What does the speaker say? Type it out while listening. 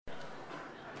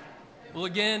Well,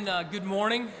 again, good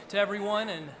morning to everyone,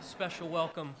 and special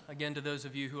welcome again to those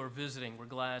of you who are visiting. We're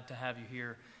glad to have you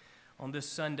here on this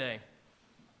Sunday.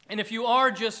 And if you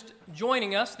are just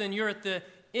joining us, then you're at the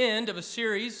end of a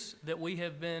series that we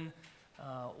have been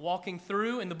walking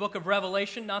through in the book of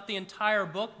Revelation, not the entire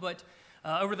book, but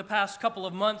over the past couple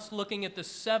of months, looking at the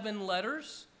 7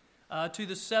 letters to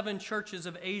the 7 churches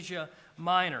of Asia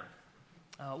Minor.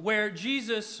 Where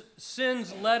Jesus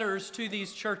sends letters to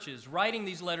these churches, writing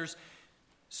these letters,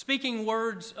 speaking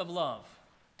words of love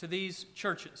to these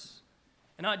churches.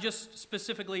 And not just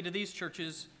specifically to these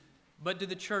churches, but to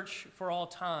the church for all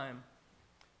time,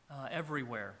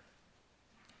 everywhere.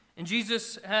 And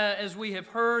Jesus, as we have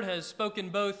heard, has spoken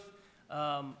both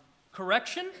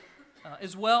correction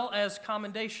as well as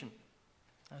commendation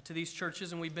to these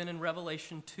churches, and we've been in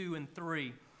Revelation 2 and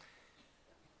 3.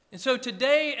 And so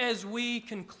today, as we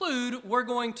conclude, we're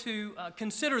going to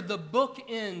consider the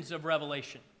bookends of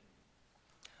Revelation.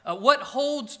 What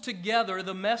holds together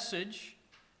the messages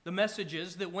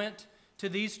that went to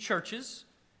these churches,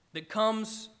 that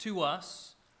comes to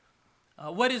us?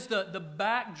 What is the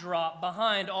backdrop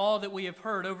behind all that we have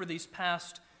heard over these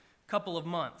past couple of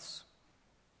months?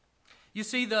 You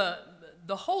see, the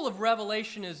whole of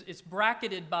Revelation is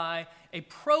bracketed by a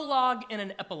prologue and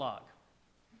an epilogue.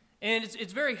 And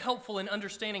it's very helpful in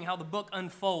understanding how the book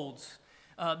unfolds.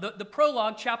 The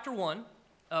prologue, chapter 1,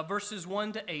 verses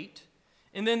 1 to 8,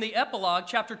 and then the epilogue,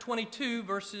 chapter 22,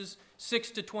 verses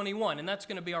 6 to 21. And that's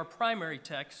going to be our primary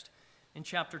text in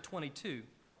chapter 22.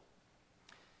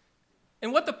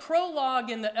 And what the prologue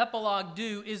and the epilogue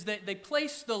do is that they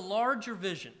place the larger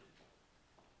vision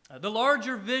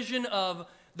of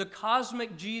the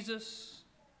cosmic Jesus,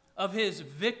 of his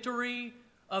victory,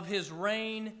 of his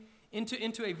reign,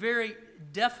 into a very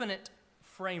definite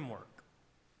framework.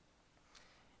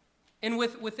 And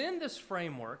within this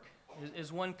framework,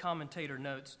 as one commentator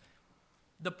notes,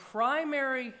 the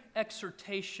primary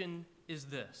exhortation is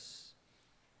this: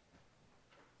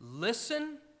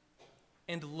 listen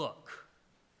and look.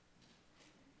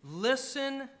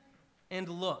 Listen and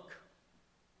look.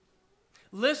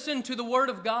 Listen to the Word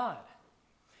of God,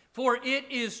 for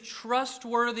it is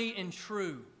trustworthy and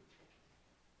true.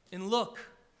 And look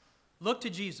to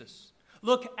Jesus.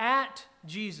 Look at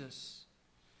Jesus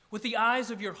with the eyes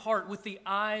of your heart, with the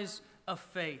eyes of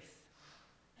faith.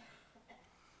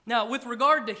 Now, with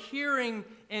regard to hearing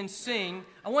and seeing,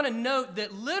 I want to note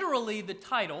that literally the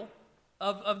title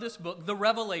of this book, the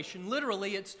Revelation,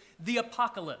 literally it's the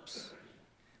Apocalypse.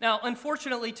 Now,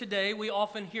 unfortunately today we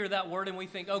often hear that word and we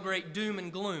think, oh great, doom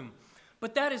and gloom.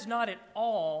 But that is not at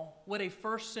all what a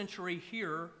first century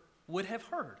hearer would have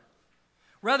heard.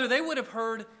 Rather, they would have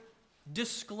heard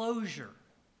disclosure,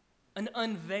 an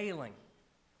unveiling.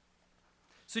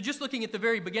 So just looking at the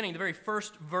very beginning, the very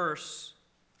first verse,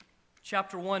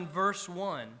 chapter 1, verse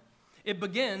 1, it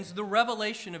begins the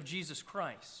revelation of Jesus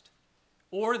Christ,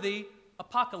 or the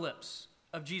apocalypse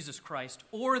of Jesus Christ,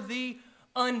 or the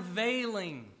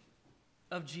unveiling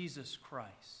of Jesus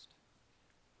Christ.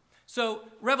 So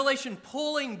Revelation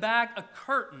pulling back a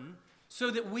curtain so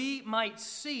that we might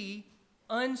see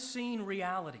unseen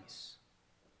realities.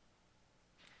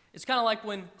 It's kind of like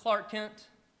when Clark Kent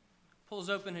pulls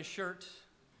open his shirt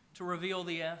to reveal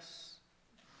the S.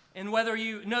 And whether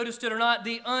you noticed it or not,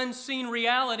 the unseen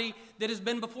reality that has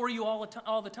been before you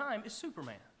all the time is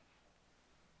Superman.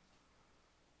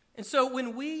 And so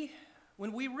when we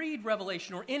read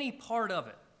Revelation, or any part of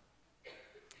it,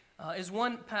 as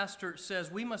one pastor says,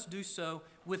 we must do so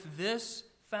with this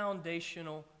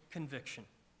foundational conviction: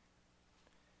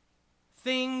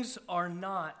 things are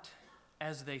not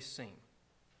as they seem.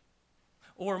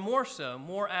 Or more so,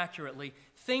 more accurately,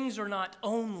 things are not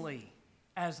only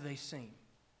as they seem.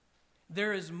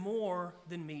 There is more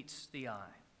than meets the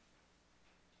eye.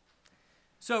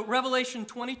 So Revelation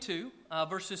 22,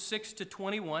 verses 6 to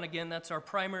 21, again, that's our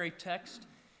primary text.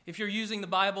 If you're using the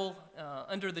Bible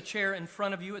under the chair in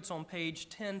front of you, it's on page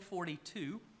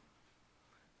 1042.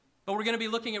 But we're going to be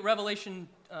looking at Revelation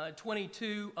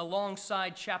 22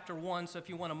 alongside chapter 1, so if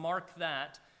you want to mark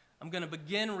that, I'm going to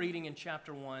begin reading in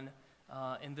chapter 1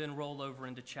 and then roll over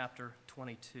into chapter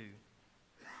 22.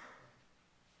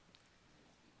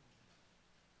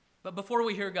 But before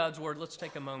we hear God's word, let's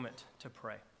take a moment to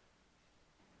pray.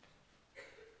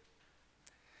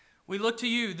 We look to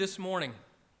you this morning,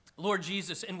 Lord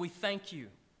Jesus, and we thank you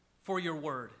for your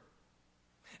word.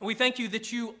 And we thank you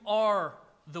that you are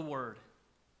the word.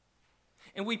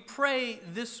 And we pray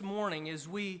this morning as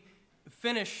we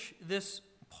finish this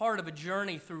part of a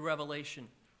journey through Revelation,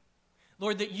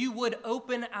 Lord, that you would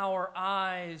open our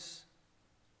eyes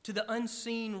to the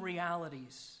unseen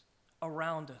realities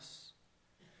around us,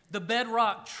 the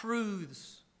bedrock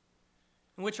truths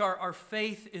in which our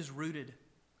faith is rooted.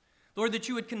 Lord, that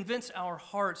you would convince our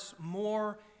hearts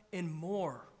more and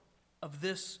more of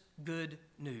this good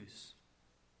news.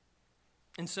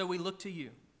 And so we look to you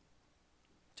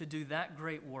to do that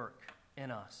great work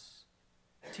in us,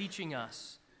 teaching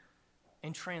us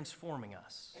and transforming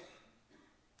us.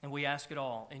 And we ask it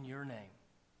all in your name.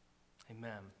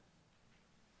 Amen.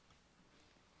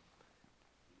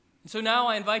 And so now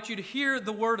I invite you to hear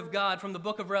the word of God from the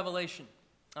book of Revelation,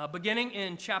 beginning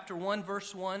in chapter 1,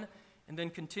 verse 1, and then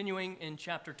continuing in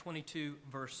chapter 22,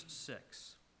 verse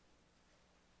 6.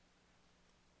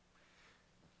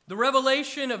 The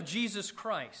revelation of Jesus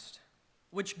Christ,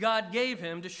 which God gave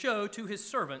him to show to his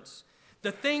servants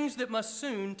the things that must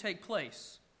soon take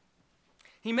place.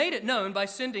 He made it known by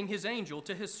sending his angel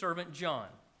to his servant John,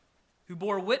 who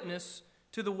bore witness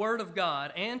to the word of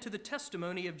God and to the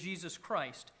testimony of Jesus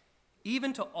Christ,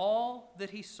 even to all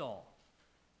that he saw.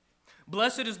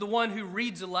 Blessed is the one who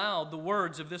reads aloud the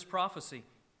words of this prophecy,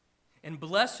 and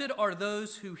blessed are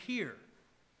those who hear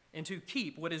and who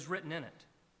keep what is written in it,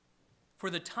 for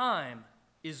the time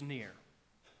is near.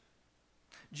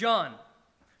 John,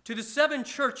 to the 7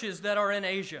 churches that are in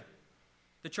Asia,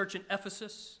 the church in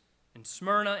Ephesus, in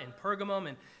Smyrna, in Pergamum,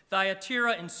 in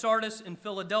Thyatira, in Sardis, in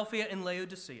Philadelphia, and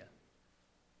Laodicea.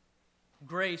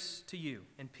 Grace to you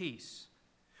and peace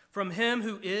from him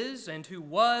who is and who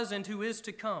was and who is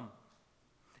to come,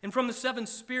 and from the 7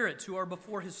 spirits who are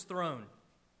before his throne,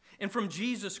 and from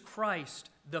Jesus Christ,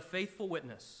 the faithful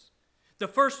witness, the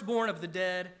firstborn of the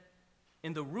dead,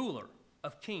 and the ruler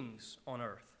of kings on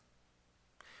earth.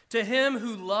 To him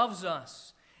who loves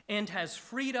us and has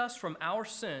freed us from our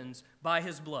sins by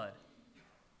his blood,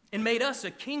 and made us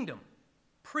a kingdom,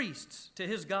 priests to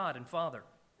his God and Father.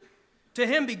 To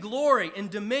him be glory and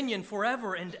dominion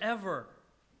forever and ever.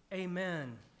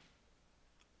 Amen.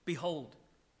 Behold,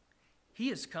 he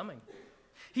is coming.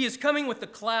 He is coming with the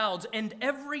clouds, and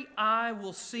every eye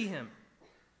will see him,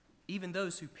 even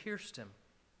those who pierced him.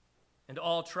 And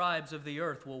all tribes of the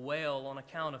earth will wail on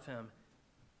account of him.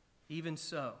 Even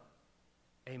so,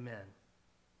 amen.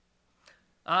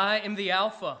 I am the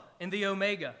Alpha and the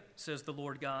Omega, says the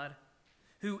Lord God,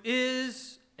 who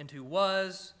is and who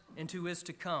was and who is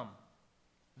to come,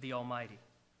 the Almighty.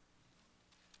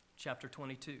 Chapter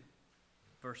 22,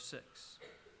 verse 6.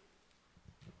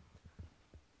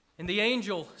 And the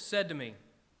angel said to me,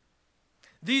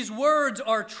 these words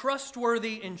are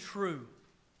trustworthy and true.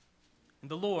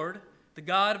 And the Lord, the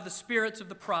God of the spirits of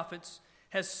the prophets,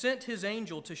 has sent his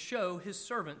angel to show his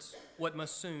servants what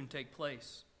must soon take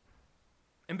place.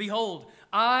 And behold,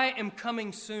 I am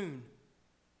coming soon.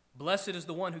 Blessed is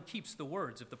the one who keeps the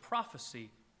words of the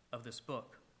prophecy of this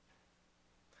book.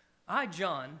 I,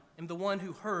 John, am the one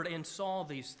who heard and saw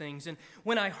these things. And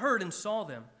when I heard and saw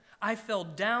them, I fell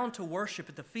down to worship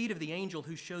at the feet of the angel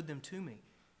who showed them to me.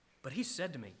 But he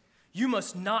said to me, you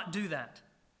must not do that.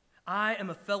 I am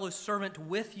a fellow servant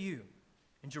with you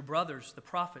and your brothers, the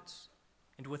prophets,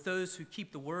 and with those who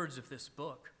keep the words of this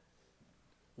book.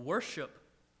 Worship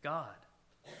God.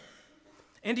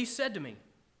 And he said to me,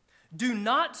 do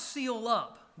not seal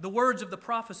up the words of the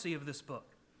prophecy of this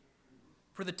book,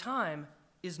 for the time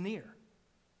is near.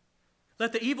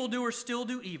 Let the evildoer still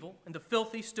do evil, and the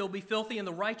filthy still be filthy, and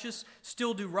the righteous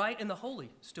still do right, and the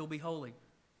holy still be holy.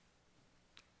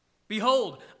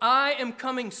 Behold, I am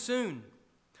coming soon,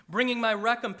 bringing my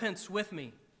recompense with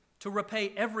me to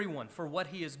repay everyone for what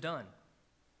he has done.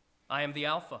 I am the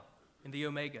Alpha and the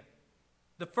Omega,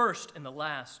 the first and the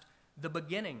last, the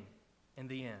beginning and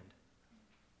the end.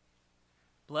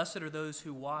 Blessed are those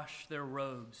who wash their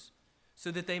robes,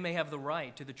 so that they may have the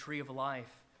right to the tree of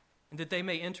life, and that they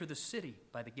may enter the city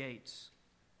by the gates.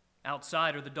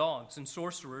 Outside are the dogs and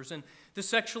sorcerers, and the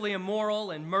sexually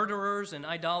immoral, and murderers, and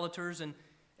idolaters, and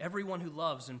everyone who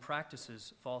loves and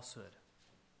practices falsehood.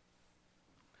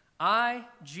 I,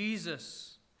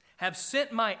 Jesus, have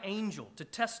sent my angel to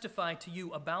testify to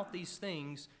you about these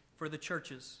things for the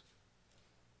churches.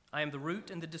 I am the root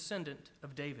and the descendant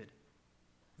of David,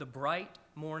 the bright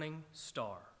morning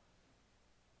star.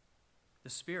 The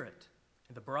Spirit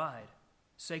and the bride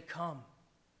say, come.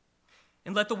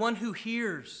 And let the one who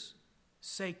hears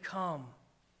say, come.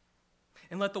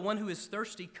 And let the one who is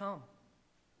thirsty come.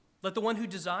 Let the one who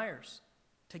desires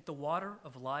take the water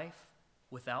of life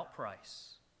without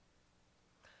price.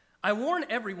 I warn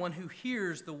everyone who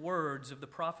hears the words of the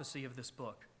prophecy of this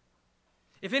book.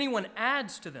 If anyone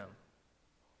adds to them,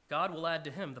 God will add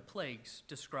to him the plagues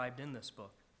described in this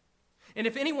book. And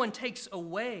if anyone takes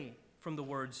away from the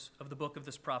words of the book of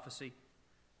this prophecy,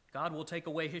 God will take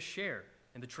away his share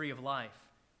in the tree of life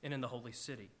and in the holy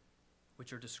city,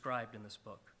 which are described in this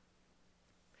book.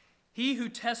 He who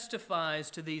testifies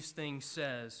to these things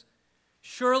says,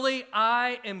 "Surely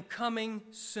I am coming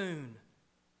soon."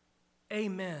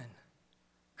 Amen.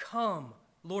 Come,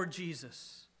 Lord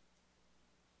Jesus.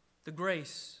 The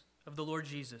grace of the Lord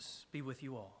Jesus be with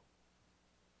you all.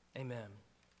 Amen.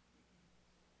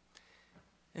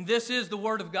 And this is the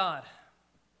Word of God,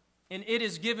 and it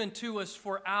is given to us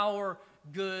for our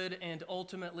good and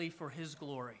ultimately for His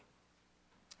glory.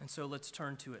 And so let's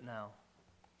turn to it now.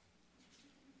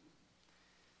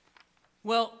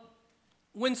 Well,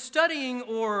 when studying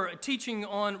or teaching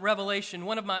on Revelation,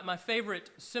 one of my favorite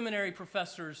seminary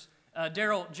professors,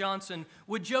 Darrell Johnson,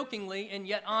 would jokingly and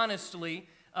yet honestly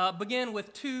begin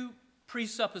with two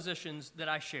presuppositions that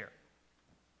I share.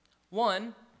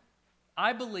 One,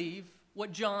 I believe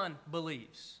what John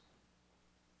believes.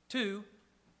 Two,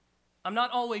 I'm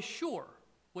not always sure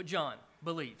what John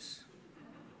believes.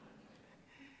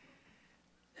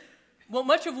 Well,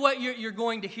 much of what you're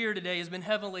going to hear today has been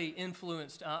heavily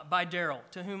influenced by Darrell,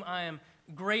 to whom I am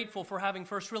grateful for having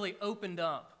first really opened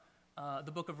up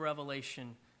the book of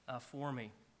Revelation for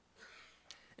me.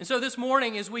 And so this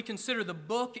morning, as we consider the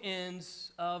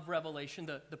bookends of Revelation,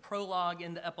 the prologue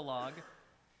and the epilogue,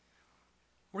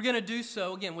 we're going to do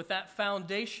so, again, with that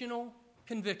foundational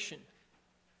conviction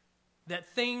that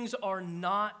things are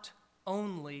not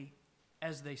only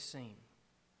as they seem.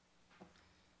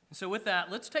 And so with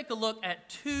that, let's take a look at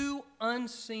two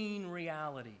unseen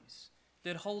realities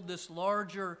that hold this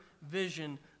larger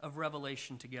vision of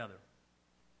Revelation together.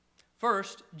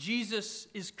 First, Jesus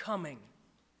is coming.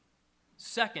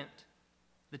 Second,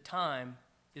 the time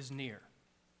is near.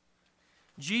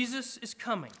 Jesus is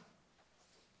coming.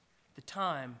 The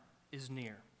time is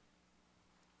near.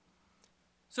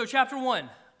 So chapter 1,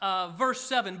 verse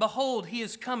 7, behold, he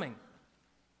is coming.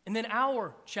 And then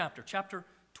our chapter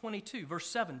 22, verse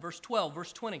 7, verse 12,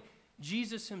 verse 20,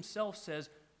 Jesus himself says,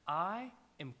 I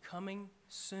am coming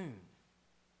soon.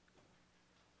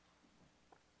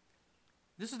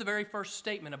 This is the very first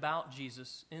statement about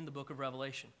Jesus in the book of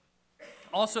Revelation.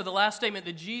 Also, the last statement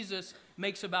that Jesus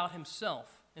makes about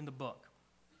himself in the book.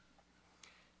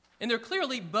 And they're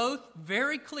clearly both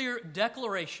very clear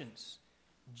declarations.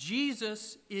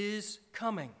 Jesus is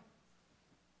coming.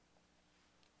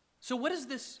 So what does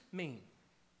this mean?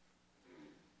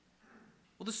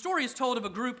 Well, the story is told of a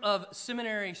group of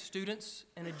seminary students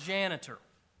and a janitor.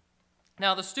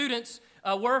 Now, the students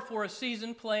were for a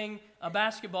season playing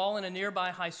basketball in a nearby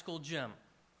high school gym.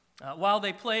 While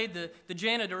they played, the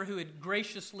janitor, who had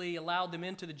graciously allowed them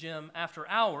into the gym after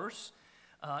hours,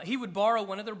 he would borrow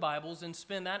one of their Bibles and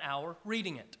spend that hour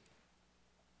reading it.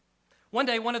 One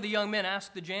day, one of the young men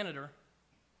asked the janitor,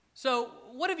 "So,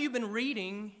 what have you been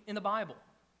reading in the Bible?"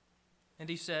 And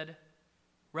he said,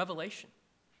 "Revelation."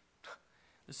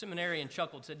 The seminarian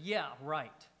chuckled, said, "Yeah,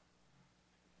 right."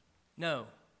 "No,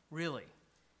 really,"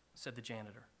 said the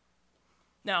janitor.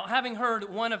 Now, having heard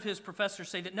one of his professors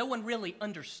say that no one really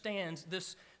understands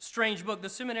this strange book, the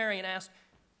seminarian asked,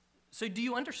 "So do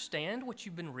you understand what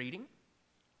you've been reading?"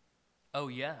 "Oh,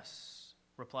 yes,"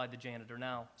 replied the janitor,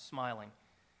 now smiling.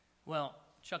 Well,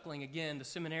 chuckling again, the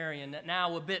seminarian,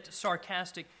 now a bit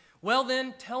sarcastic, "Well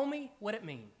then, tell me what it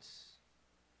means."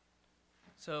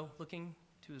 So, looking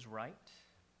to his right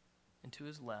and to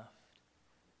his left,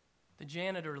 the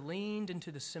janitor leaned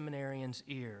into the seminarian's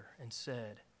ear and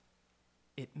said,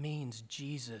 "It means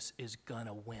Jesus is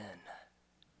gonna win."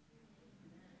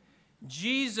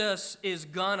 Jesus is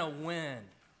gonna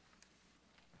win.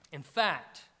 In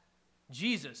fact,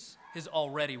 Jesus has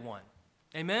already won.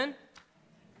 Amen?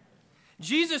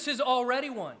 Jesus has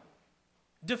already won,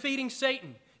 defeating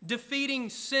Satan, defeating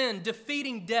sin,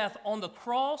 defeating death on the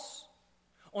cross,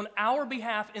 on our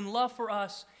behalf in love for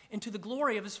us, and to the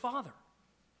glory of his Father.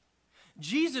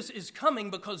 Jesus is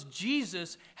coming because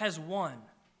Jesus has won.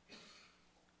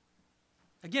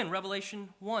 Again,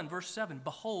 Revelation 1, verse 7,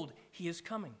 behold, he is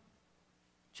coming.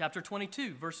 Chapter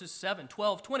 22, verses 7,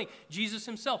 12, 20, Jesus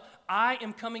himself, I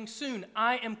am coming soon,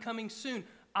 I am coming soon,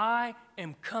 I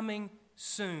am coming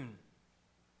soon.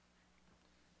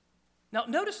 Now,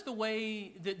 notice the way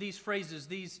that these phrases,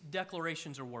 these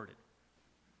declarations are worded.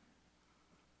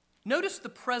 Notice the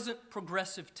present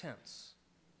progressive tense.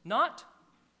 Not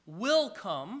will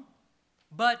come,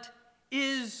 but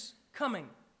is coming.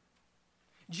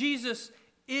 Jesus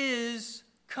is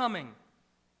coming.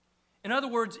 In other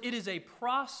words, it is a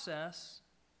process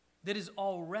that is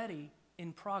already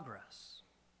in progress.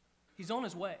 He's on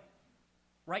his way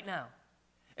right now.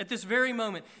 At this very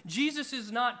moment, Jesus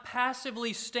is not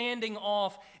passively standing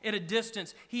off at a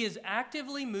distance. He is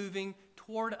actively moving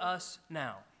toward us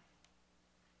now.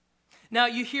 Now,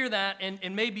 you hear that,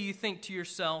 and maybe you think to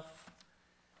yourself,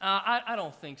 I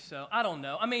don't think so. I don't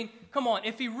know. I mean, come on.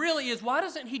 If he really is, why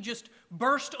doesn't he just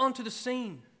burst onto the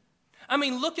scene? I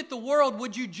mean, look at the world.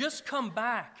 Would you just come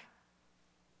back?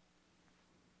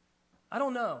 I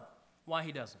don't know why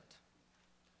he doesn't.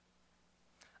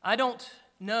 I don't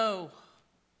know.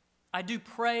 I do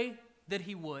pray that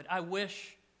he would. I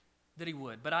wish that he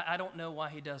would, but I don't know why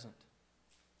he doesn't.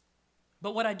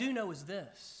 But what I do know is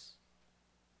this.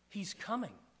 He's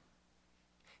coming.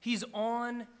 He's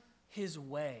on his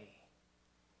way.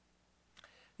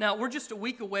 Now, we're just a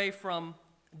week away from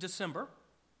December,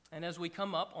 and as we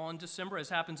come up on December, as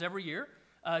happens every year,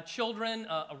 children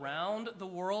around the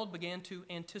world began to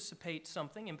anticipate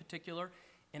something, in particular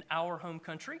in our home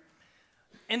country.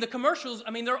 And the commercials,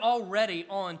 I mean, they're already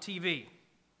on TV.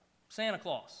 Santa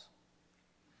Claus.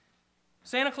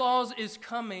 Santa Claus is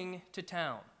coming to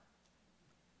town.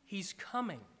 He's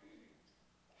coming.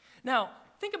 Now,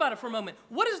 think about it for a moment.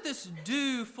 What does this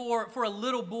do for a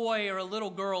little boy or a little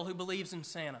girl who believes in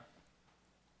Santa?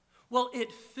 Well,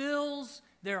 it fills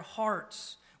their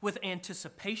hearts with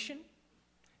anticipation,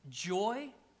 joy,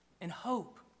 and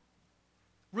hope,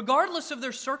 regardless of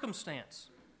their circumstance.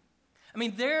 I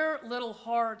mean, their little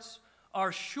hearts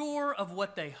are sure of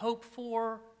what they hope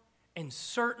for and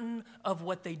certain of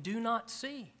what they do not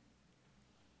see.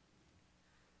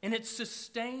 And it's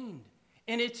sustained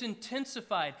and it's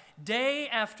intensified day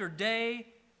after day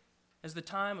as the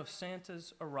time of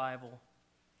Santa's arrival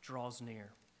draws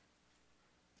near.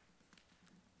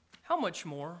 How much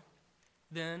more,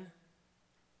 then,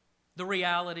 the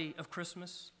reality of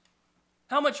Christmas?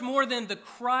 How much more, then, the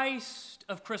Christ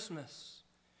of Christmas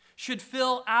should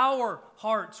fill our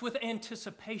hearts with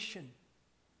anticipation,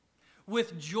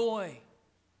 with joy,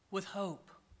 with hope?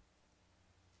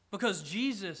 Because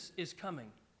Jesus is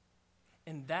coming,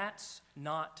 and that's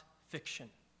not fiction.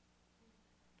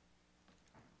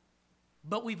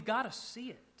 But we've got to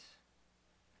see it.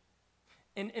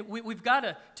 And we've got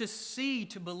to see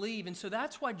to believe. And so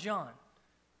that's why John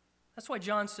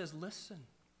says, listen.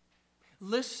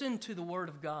 Listen to the word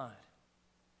of God.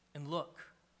 And look.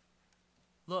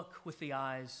 Look with the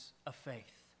eyes of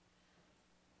faith.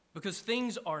 Because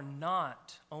things are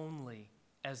not only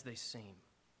as they seem.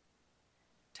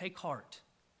 Take heart.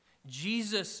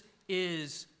 Jesus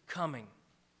is coming.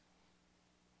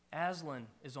 Aslan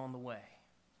is on the way.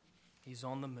 He's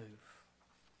on the move.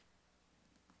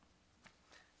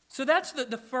 So that's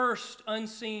the first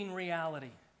unseen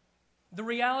reality. The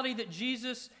reality that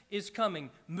Jesus is coming,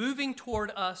 moving toward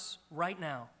us right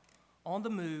now, on the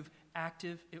move,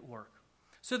 active at work.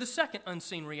 So the second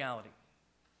unseen reality,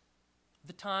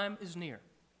 the time is near.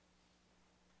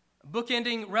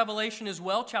 Bookending Revelation as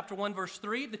well, chapter 1, verse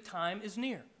 3, the time is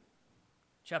near.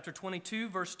 Chapter 22,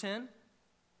 verse 10,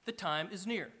 the time is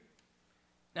near.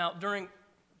 Now, during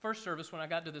first service, when I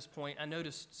got to this point, I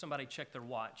noticed somebody checked their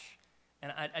watch.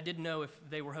 And I didn't know if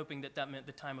they were hoping that meant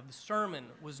the time of the sermon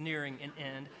was nearing an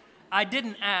end. I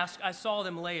didn't ask. I saw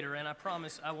them later, and I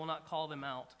promise I will not call them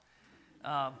out.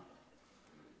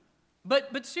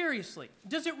 But seriously,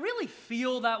 does it really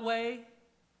feel that way?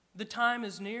 The time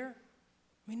is near?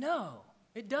 I mean, no,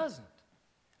 it doesn't.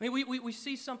 I mean, we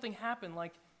see something happen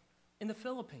like in the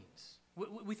Philippines.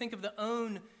 We think of the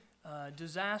own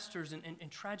disasters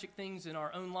and tragic things in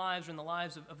our own lives or in the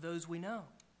lives of those we know.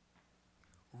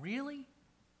 Really?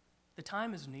 The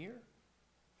time is near?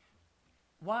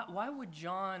 Why would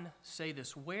John say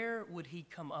this? Where would he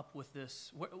come up with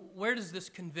this? Where does this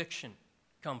conviction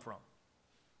come from?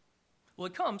 Well,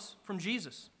 it comes from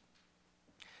Jesus.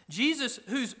 Jesus,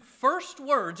 whose first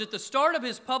words at the start of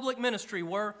his public ministry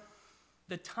were,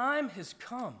 "The time has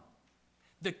come.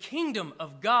 The kingdom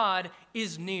of God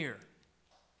is near."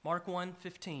 Mark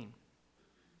 1:15.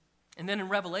 And then in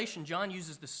Revelation, John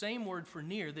uses the same word for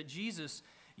near that Jesus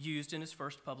used in his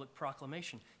first public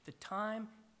proclamation. The time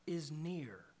is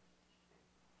near.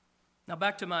 Now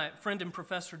back to my friend and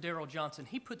professor Darrell Johnson.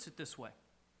 He puts it this way.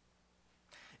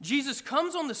 Jesus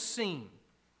comes on the scene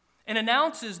and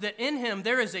announces that in him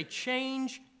there is a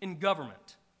change in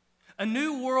government. A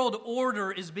new world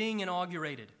order is being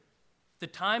inaugurated. The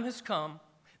time has come.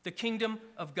 The kingdom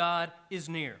of God is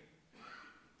near.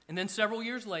 And then several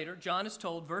years later, John is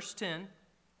told, verse 10,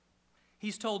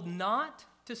 he's told not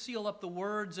to seal up the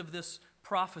words of this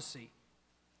prophecy,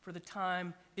 for the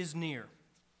time is near.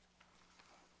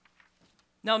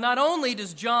 Now, not only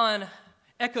does John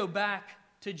echo back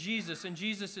to Jesus in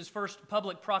Jesus' first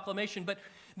public proclamation, but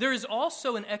there is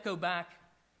also an echo back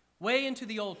way into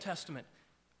the Old Testament,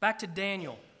 back to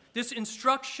Daniel. This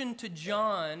instruction to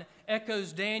John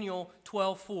echoes Daniel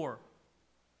 12:4,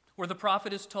 where the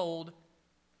prophet is told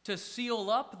to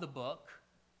seal up the book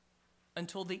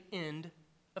until the end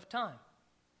of time.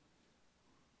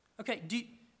 Okay,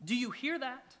 do you hear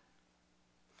that?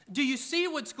 Do you see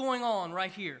what's going on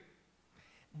right here?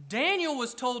 Daniel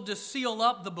was told to seal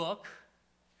up the book,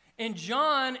 and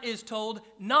John is told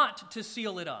not to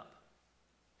seal it up.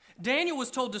 Daniel was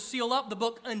told to seal up the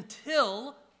book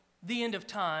until the end of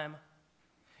time,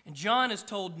 and John is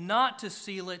told not to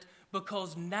seal it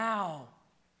because now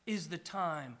is the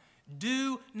time.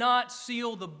 Do not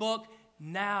seal the book.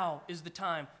 Now is the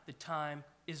time. The time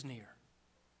is near.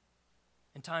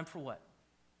 And time for what?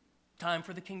 Time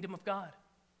for the kingdom of God.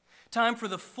 Time for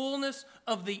the fullness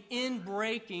of the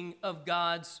inbreaking of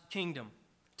God's kingdom.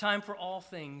 Time for all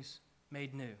things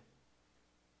made new.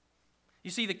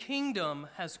 You see, the kingdom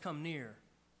has come near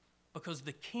because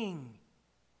the king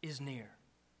is near.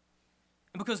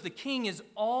 And because the king is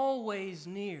always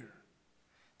near,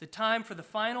 the time for the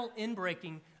final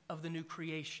inbreaking of the new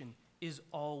creation is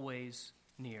always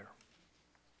near.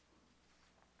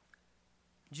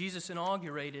 Jesus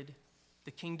inaugurated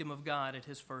the kingdom of God at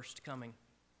his first coming.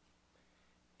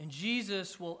 And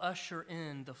Jesus will usher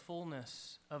in the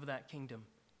fullness of that kingdom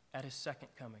at his second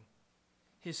coming,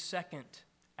 his second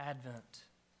advent.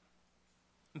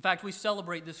 In fact, we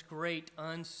celebrate this great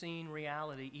unseen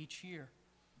reality each year.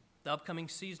 The upcoming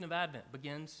season of Advent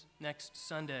begins next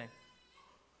Sunday.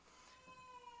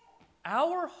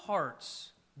 Our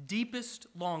heart's deepest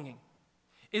longing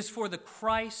is for the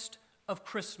Christ of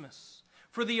Christmas,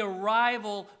 for the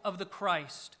arrival of the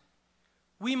Christ.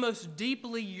 We most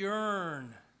deeply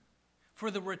yearn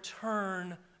for the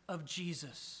return of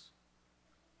Jesus.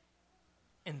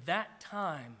 And that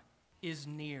time is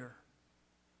near.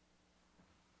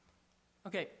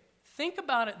 Okay, think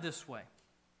about it this way.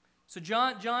 So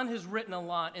John has written a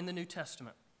lot in the New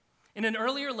Testament. In an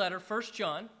earlier letter, 1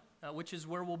 John, which is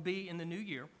where we'll be in the new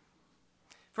year,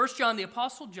 1 John, the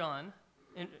Apostle John,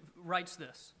 writes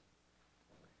this: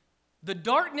 "The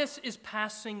darkness is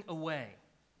passing away,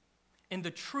 and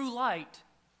the true light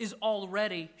is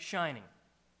already shining."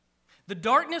 The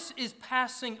darkness is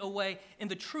passing away, and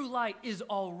the true light is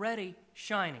already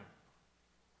shining.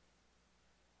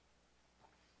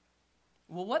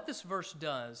 Well, what this verse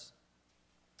does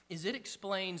is it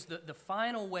explains the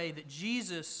final way that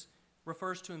Jesus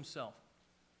refers to himself.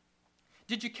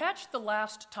 Did you catch the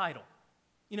last title?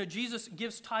 You know, Jesus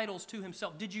gives titles to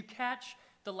himself. Did you catch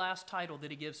the last title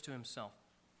that he gives to himself?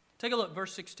 Take a look,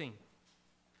 verse 16.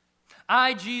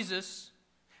 "I, Jesus,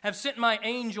 have sent my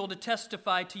angel to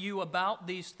testify to you about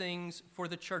these things for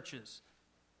the churches.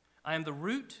 I am the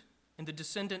root and the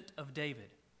descendant of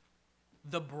David,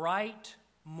 the bright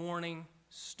morning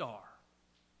star."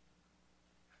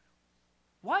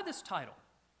 Why this title?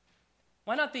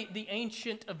 Why not the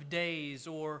Ancient of Days,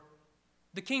 or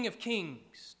the King of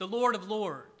Kings, the Lord of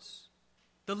Lords,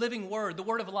 the living Word, the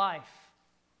Word of life?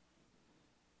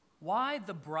 Why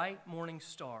the bright morning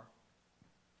star?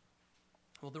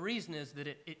 Well, the reason is that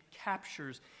it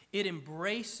captures, it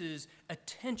embraces a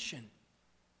tension,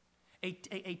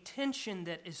 a tension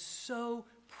that is so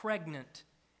pregnant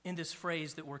in this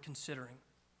phrase that we're considering.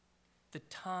 The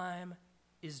time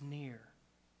is near.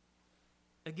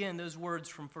 Again, those words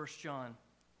from 1 John.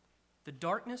 The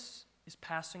darkness is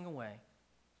passing away,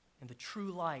 and the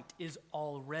true light is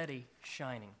already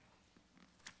shining.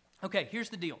 Okay,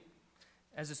 here's the deal,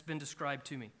 as it's been described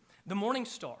to me. The morning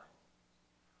star.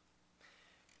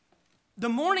 The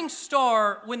morning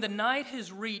star, when the night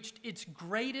has reached its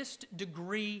greatest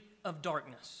degree of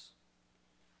darkness,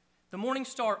 the morning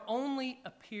star only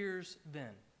appears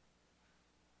then.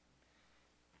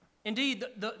 Indeed,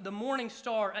 the morning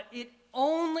star, it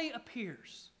only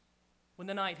appears when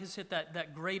the night has hit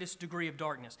that greatest degree of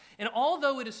darkness. And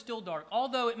although it is still dark,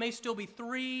 although it may still be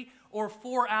 3 or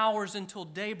 4 hours until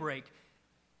daybreak,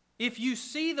 if you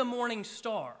see the morning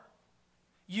star,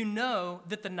 you know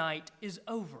that the night is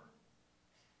over,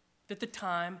 that the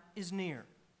time is near.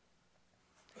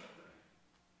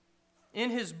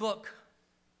 In his book,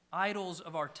 Idols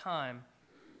of Our Time,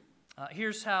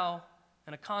 here's how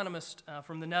an economist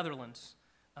from the Netherlands,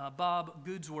 Bob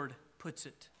Goodsword, puts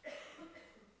it.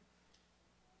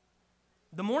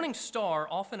 The morning star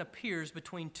often appears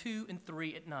between 2 and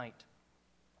 3 at night.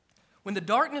 When the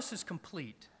darkness is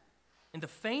complete and the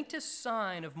faintest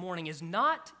sign of morning is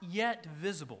not yet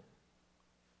visible,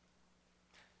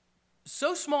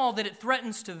 so small that it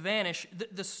threatens to vanish,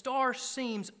 the star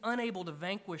seems unable to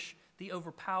vanquish the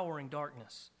overpowering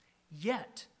darkness.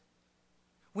 Yet,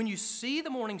 when you see the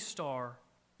morning star,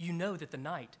 you know that the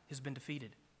night has been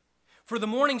defeated. For the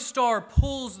morning star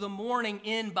pulls the morning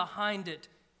in behind it,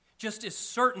 just as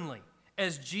certainly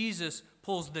as Jesus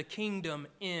pulls the kingdom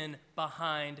in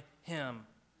behind him.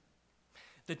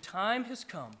 The time has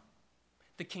come.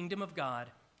 The kingdom of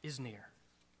God is near.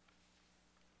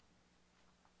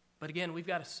 But again, we've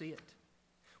got to see it.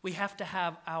 We have to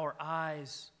have our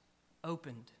eyes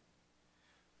opened.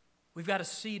 We've got to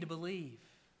see to believe.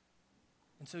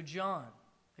 And so John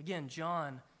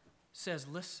says,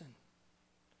 listen.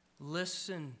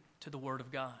 Listen to the Word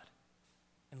of God.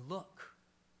 And look.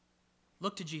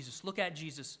 Look to Jesus. Look at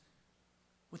Jesus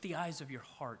with the eyes of your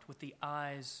heart, with the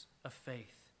eyes of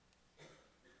faith.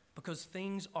 Because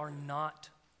things are not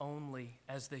only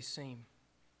as they seem.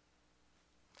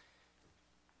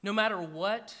 No matter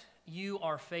what you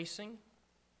are facing,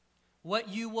 what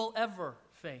you will ever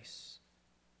face,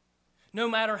 no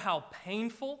matter how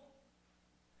painful,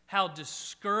 how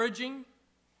discouraging,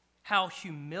 how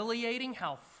humiliating,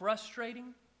 how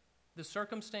frustrating the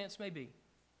circumstance may be,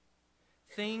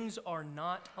 things are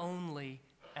not only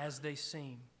as they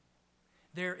seem.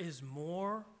 There is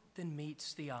more than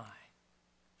meets the eye.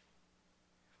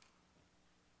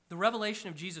 The revelation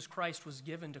of Jesus Christ was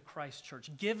given to Christ Church,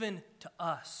 given to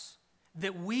us,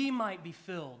 that we might be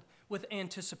filled with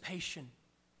anticipation,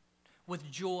 with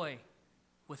joy,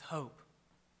 with hope.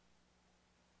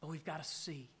 But we've got to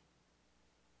see.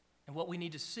 And what we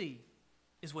need to see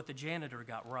is what the janitor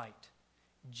got right.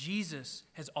 Jesus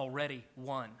has already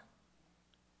won.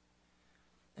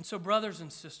 And so, brothers and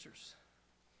sisters,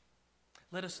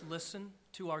 let us listen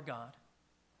to our God.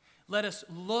 Let us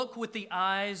look with the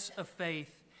eyes of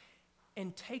faith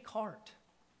and take heart.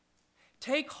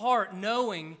 Take heart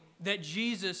knowing that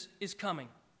Jesus is coming,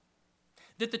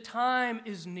 that the time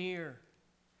is near,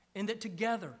 and that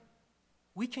together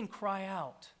we can cry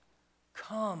out,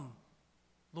 "Come,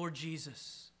 Lord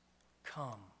Jesus,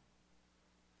 come."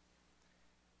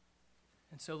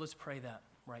 And so let's pray that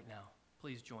right now.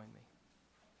 Please join me.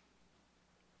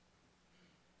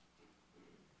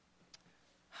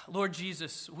 Lord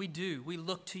Jesus, we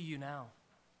look to you now.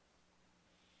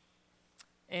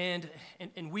 And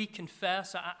we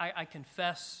confess, I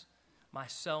confess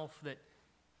myself that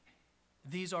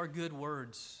these are good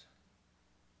words,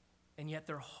 and yet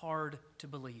they're hard to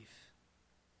believe.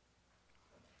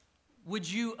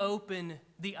 Would you open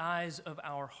the eyes of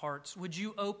our hearts? Would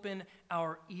you open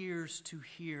our ears to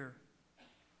hear?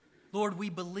 Lord, we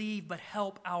believe, but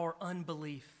help our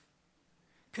unbelief.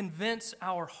 Convince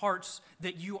our hearts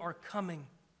that you are coming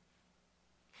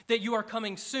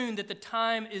soon, that the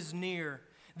time is near,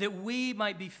 that we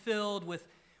might be filled with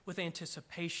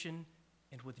anticipation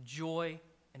and with joy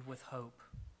and with hope.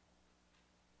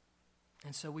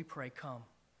 And so we pray, come.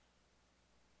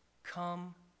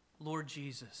 Come, Lord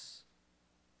Jesus,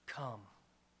 come.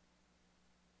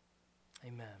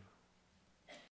 Amen.